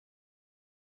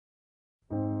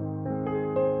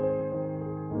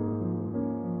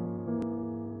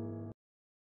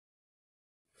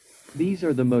These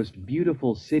are the most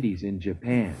beautiful cities in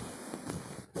Japan.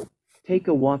 Take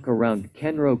a walk around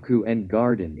Kenroku-en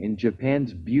Garden in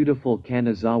Japan's beautiful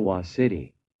Kanazawa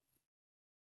city.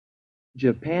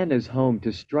 Japan is home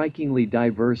to strikingly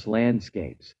diverse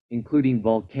landscapes, including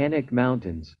volcanic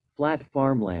mountains, flat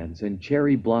farmlands and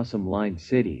cherry blossom-lined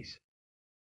cities.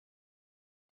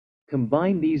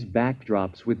 Combine these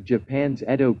backdrops with Japan's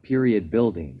Edo period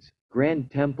buildings,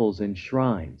 grand temples and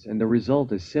shrines, and the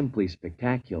result is simply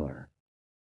spectacular.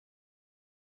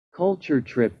 Culture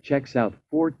Trip checks out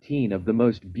 14 of the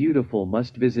most beautiful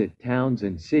must-visit towns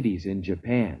and cities in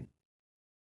Japan.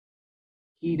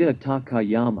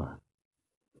 Hida-Takayama.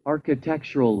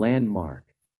 Architectural landmark.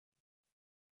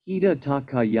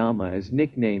 Hida-Takayama is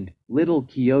nicknamed Little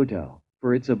Kyoto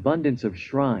for its abundance of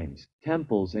shrines,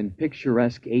 temples and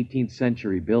picturesque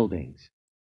 18th-century buildings.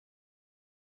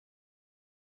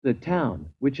 The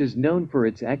town, which is known for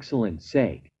its excellent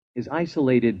sake, is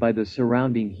isolated by the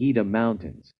surrounding Hida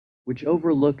Mountains, which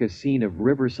overlook a scene of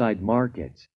riverside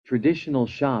markets, traditional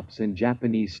shops and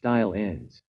Japanese-style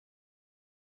inns.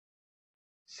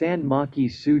 Sanmaki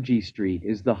Suji Street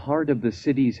is the heart of the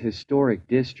city's historic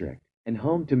district, and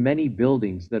home to many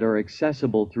buildings that are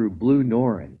accessible through blue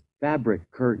norin, fabric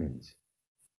curtains.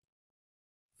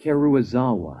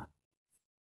 Karuizawa.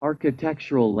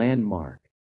 Architectural landmark.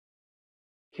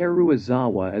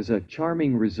 Karuizawa is a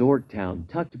charming resort town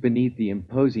tucked beneath the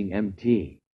imposing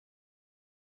Mt.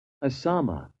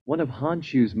 Asama, one of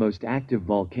Honshu's most active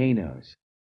volcanoes.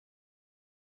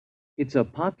 It's a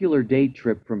popular day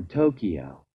trip from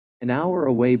Tokyo, an hour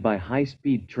away by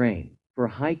high-speed train, for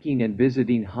hiking and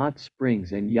visiting hot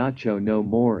springs and Yacho no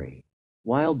Mori,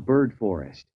 wild bird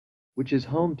forest, which is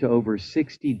home to over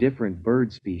 60 different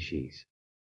bird species.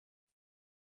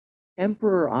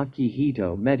 Emperor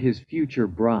Akihito met his future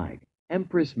bride,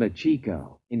 Empress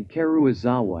Machiko, in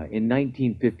Karuizawa in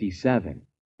 1957,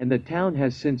 and the town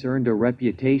has since earned a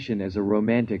reputation as a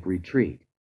romantic retreat.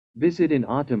 Visit in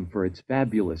autumn for its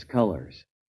fabulous colors.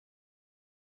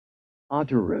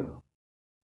 Otaru.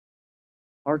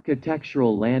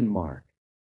 Architectural landmark.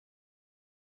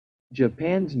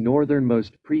 Japan's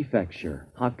northernmost prefecture,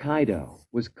 Hokkaido,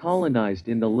 was colonized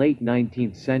in the late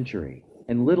 19th century,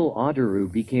 and Little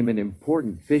Otaru became an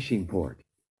important fishing port.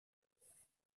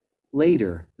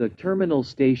 Later, the terminal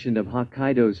station of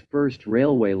Hokkaido's first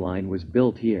railway line was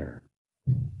built here.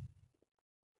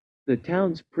 The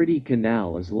town's pretty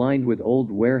canal is lined with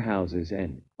old warehouses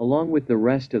and, along with the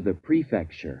rest of the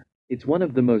prefecture, it's one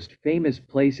of the most famous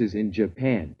places in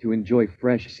Japan to enjoy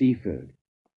fresh seafood.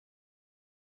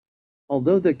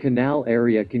 Although the canal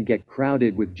area can get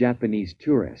crowded with Japanese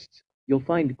tourists, you'll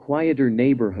find quieter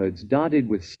neighborhoods dotted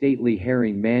with stately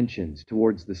herring mansions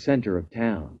towards the center of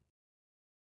town.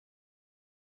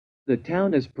 The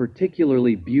town is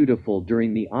particularly beautiful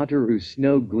during the Otaru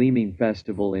Snow Gleaming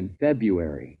Festival in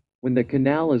February, when the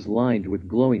canal is lined with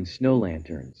glowing snow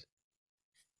lanterns.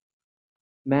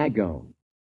 Magome.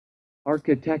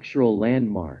 Architectural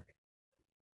landmark.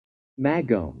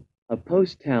 Magome, a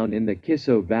post town in the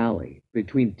Kiso Valley,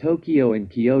 between Tokyo and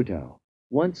Kyoto,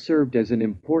 once served as an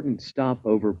important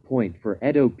stopover point for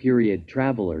Edo period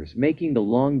travelers making the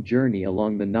long journey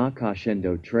along the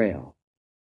Nakashendo Trail.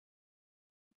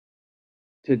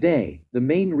 Today, the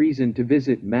main reason to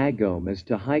visit Magome is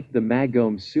to hike the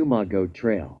Magome Sumago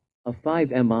Trail, a 5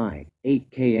 mi, 8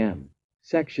 km,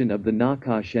 section of the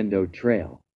Nakashendo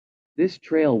Trail. This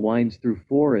trail winds through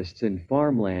forests and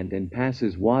farmland and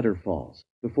passes waterfalls,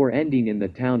 before ending in the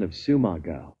town of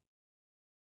Sumago.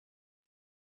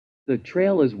 The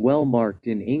trail is well marked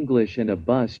in English and a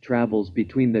bus travels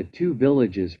between the two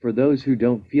villages for those who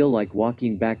don't feel like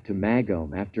walking back to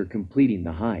Magome after completing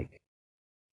the hike.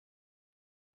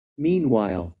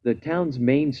 Meanwhile, the town's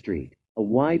main street, a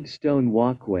wide stone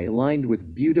walkway lined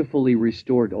with beautifully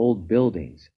restored old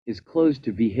buildings, is closed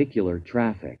to vehicular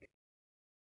traffic.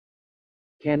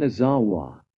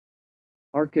 Kanazawa.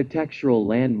 Architectural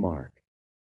landmark.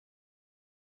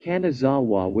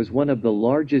 Kanazawa was one of the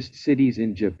largest cities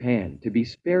in Japan to be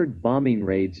spared bombing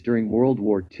raids during World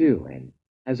War II and,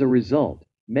 as a result,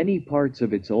 many parts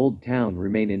of its old town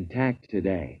remain intact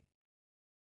today.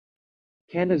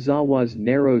 Kanazawa's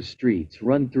narrow streets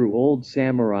run through old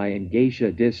samurai and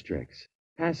geisha districts,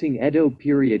 passing Edo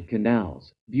period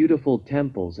canals, beautiful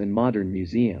temples and modern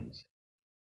museums.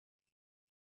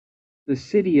 The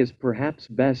city is perhaps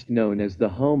best known as the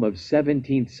home of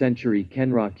 17th-century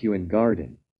Kenroku-en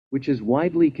Garden, which is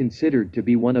widely considered to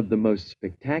be one of the most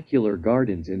spectacular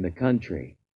gardens in the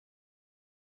country.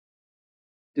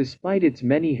 Despite its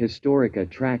many historic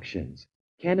attractions,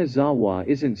 Kanazawa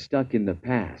isn't stuck in the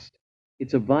past.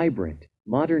 It's a vibrant,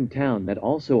 modern town that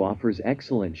also offers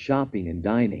excellent shopping and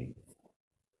dining.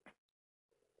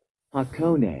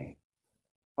 Hakone,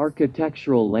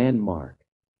 architectural landmark.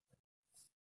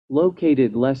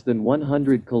 Located less than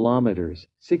 100 kilometers,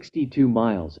 62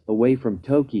 miles, away from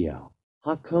Tokyo,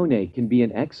 Hakone can be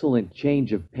an excellent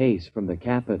change of pace from the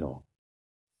capital.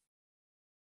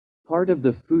 Part of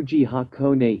the Fuji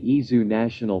Hakone-Izu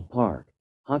National Park,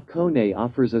 Hakone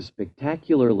offers a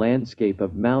spectacular landscape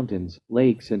of mountains,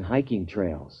 lakes and hiking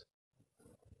trails.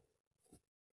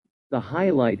 The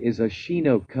highlight is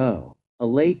Ashino-ko, a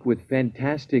lake with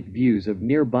fantastic views of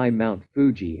nearby Mount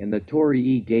Fuji and the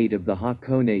Torii Gate of the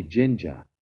Hakone Jinja,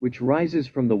 which rises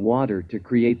from the water to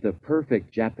create the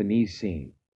perfect Japanese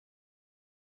scene.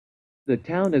 The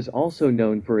town is also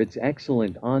known for its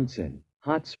excellent onsen,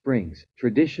 hot springs,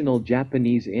 traditional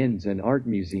Japanese inns and art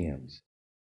museums.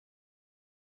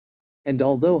 And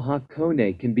although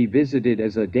Hakone can be visited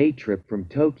as a day trip from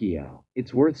Tokyo,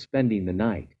 it's worth spending the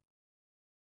night.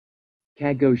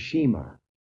 Kagoshima,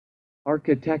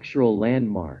 architectural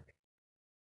landmark.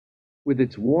 With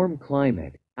its warm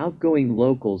climate, outgoing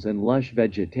locals and lush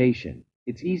vegetation,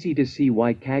 it's easy to see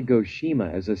why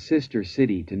Kagoshima is a sister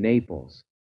city to Naples.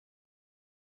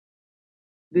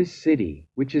 This city,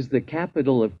 which is the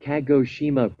capital of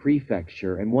Kagoshima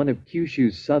Prefecture and one of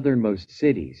Kyushu's southernmost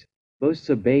cities, boasts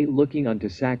a bay looking onto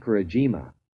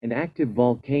Sakurajima, an active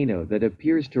volcano that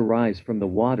appears to rise from the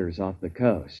waters off the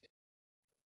coast.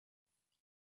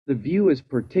 The view is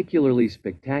particularly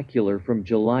spectacular from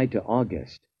July to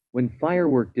August, when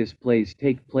firework displays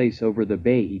take place over the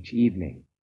bay each evening.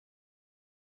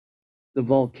 The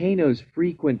volcano's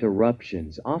frequent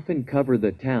eruptions often cover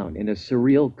the town in a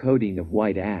surreal coating of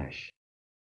white ash.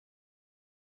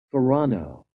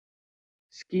 Furano,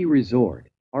 ski resort,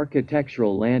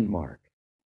 architectural landmark.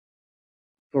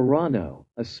 Furano,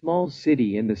 a small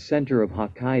city in the center of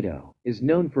Hokkaido, is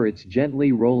known for its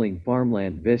gently rolling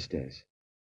farmland vistas.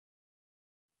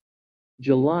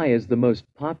 July is the most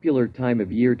popular time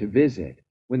of year to visit,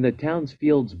 when the town's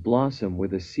fields blossom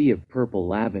with a sea of purple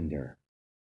lavender.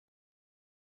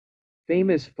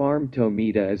 Famous Farm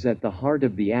Tomita is at the heart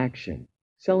of the action,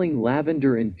 selling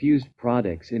lavender-infused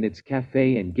products in its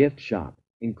cafe and gift shop,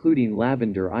 including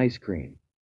lavender ice cream.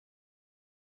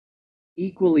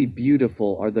 Equally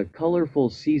beautiful are the colorful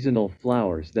seasonal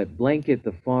flowers that blanket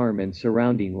the farm and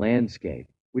surrounding landscape,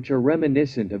 which are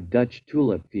reminiscent of Dutch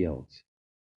tulip fields.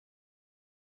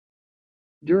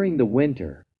 During the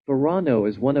winter, Furano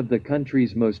is one of the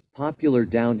country's most popular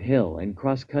downhill and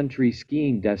cross-country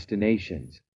skiing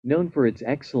destinations, known for its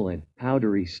excellent,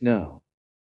 powdery snow.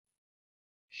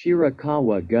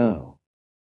 Shirakawa Go,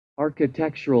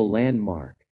 architectural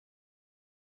landmark.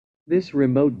 This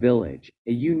remote village,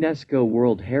 a UNESCO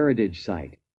World Heritage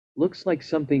Site, looks like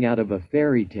something out of a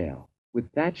fairy tale,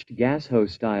 with thatched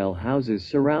gasho-style houses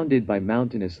surrounded by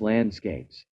mountainous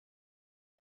landscapes.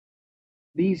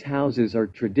 These houses are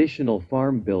traditional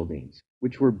farm buildings,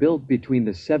 which were built between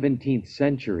the 17th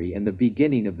century and the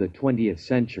beginning of the 20th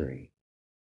century.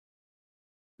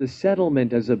 The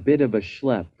settlement is a bit of a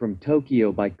schlep from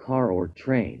Tokyo by car or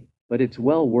train, but it's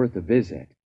well worth a visit.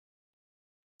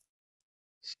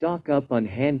 Stock up on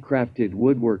handcrafted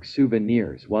woodwork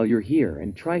souvenirs while you're here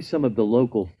and try some of the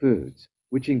local foods,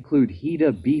 which include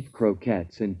Hida beef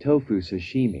croquettes and tofu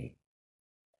sashimi.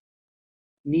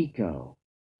 Nikko,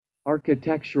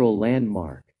 architectural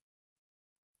landmark.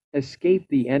 Escape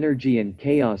the energy and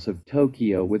chaos of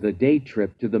Tokyo with a day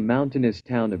trip to the mountainous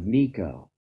town of Nikko,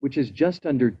 which is just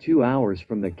under 2 hours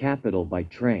from the capital by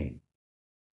train.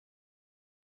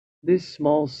 This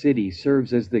small city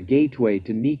serves as the gateway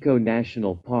to Nikko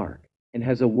National Park, and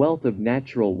has a wealth of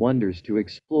natural wonders to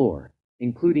explore,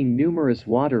 including numerous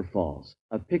waterfalls,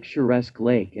 a picturesque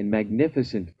lake and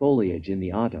magnificent foliage in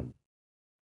the autumn.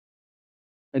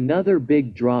 Another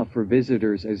big draw for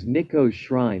visitors is Nikko's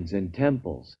shrines and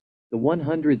temples. The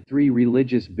 103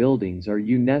 religious buildings are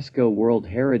UNESCO World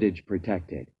Heritage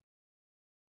protected.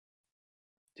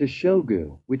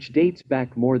 Toshogu, which dates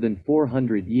back more than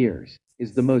 400 years,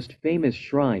 is the most famous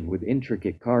shrine with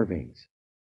intricate carvings.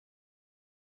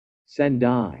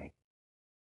 Sendai,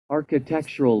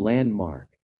 architectural landmark.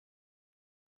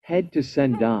 Head to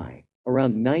Sendai,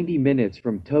 around 90 minutes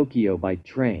from Tokyo by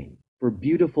train, for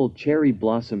beautiful cherry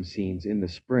blossom scenes in the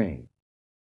spring.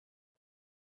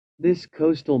 This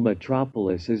coastal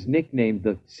metropolis is nicknamed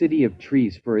the City of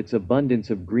Trees for its abundance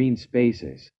of green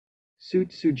spaces.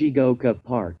 Tsutsujigaoka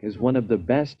Park is one of the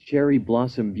best cherry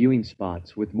blossom viewing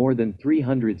spots with more than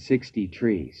 360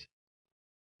 trees.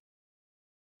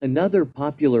 Another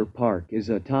popular park is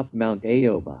atop Mount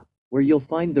Aoba, where you'll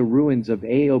find the ruins of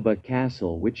Aoba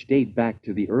Castle which date back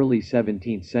to the early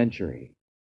 17th century.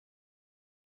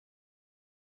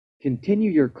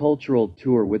 Continue your cultural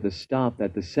tour with a stop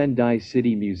at the Sendai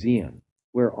City Museum,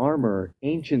 where armor,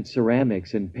 ancient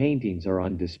ceramics and paintings are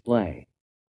on display.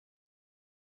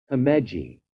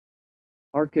 Himeji.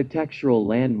 Architectural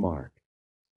landmark.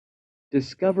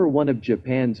 Discover one of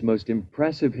Japan's most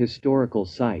impressive historical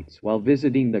sites while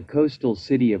visiting the coastal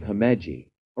city of Himeji,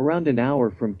 around an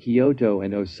hour from Kyoto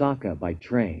and Osaka by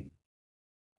train.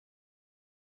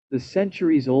 The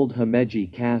centuries-old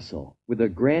Himeji Castle, with a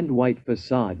grand white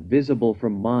facade visible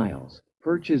from miles,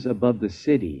 perches above the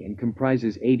city and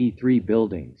comprises 83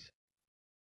 buildings.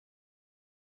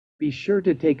 Be sure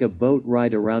to take a boat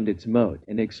ride around its moat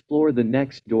and explore the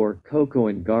next-door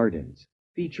Kokoen Gardens,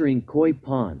 featuring koi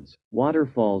ponds,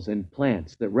 waterfalls and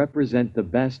plants that represent the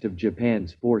best of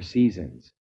Japan's four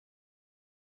seasons.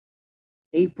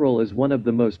 April is one of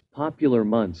the most popular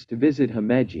months to visit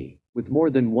Himeji, with more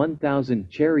than 1,000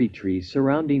 cherry trees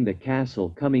surrounding the castle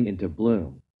coming into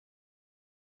bloom.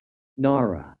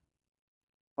 Nara.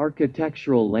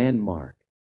 Architectural landmark.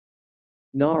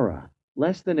 Nara,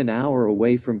 less than an hour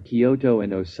away from Kyoto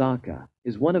and Osaka,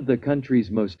 is one of the country's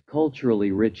most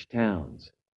culturally rich towns.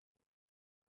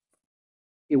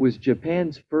 It was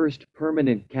Japan's first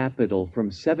permanent capital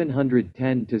from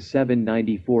 710 to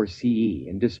 794 CE,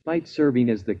 and despite serving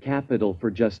as the capital for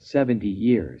just 70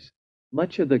 years,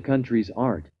 much of the country's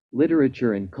art,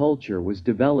 literature and culture was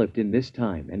developed in this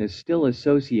time and is still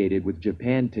associated with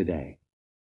Japan today.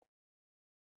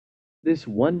 This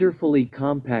wonderfully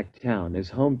compact town is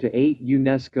home to 8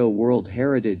 UNESCO World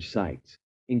Heritage Sites,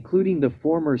 including the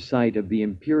former site of the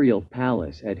Imperial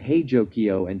Palace at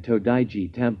Heijokyo and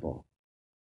Todaiji Temple.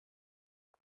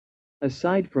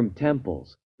 Aside from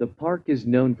temples, the park is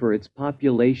known for its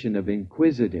population of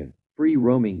inquisitive,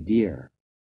 free-roaming deer.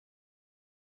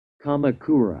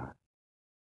 Kamakura.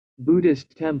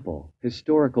 Buddhist temple,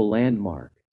 historical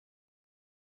landmark.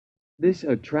 This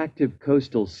attractive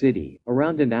coastal city,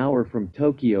 around an hour from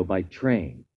Tokyo by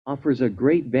train, offers a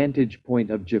great vantage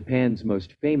point of Japan's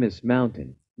most famous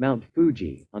mountain, Mount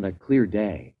Fuji, on a clear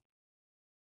day.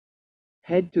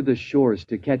 Head to the shores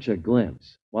to catch a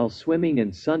glimpse, while swimming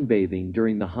and sunbathing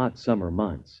during the hot summer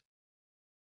months.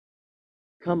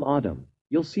 Come autumn,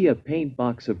 you'll see a paint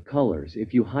box of colors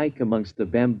if you hike amongst the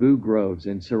bamboo groves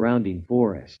and surrounding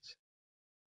forests.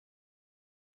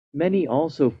 Many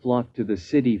also flock to the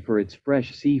city for its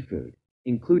fresh seafood,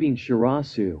 including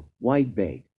shirasu,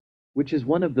 whitebait, which is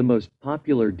one of the most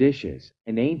popular dishes,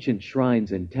 and ancient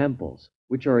shrines and temples,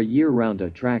 which are a year-round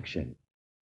attraction.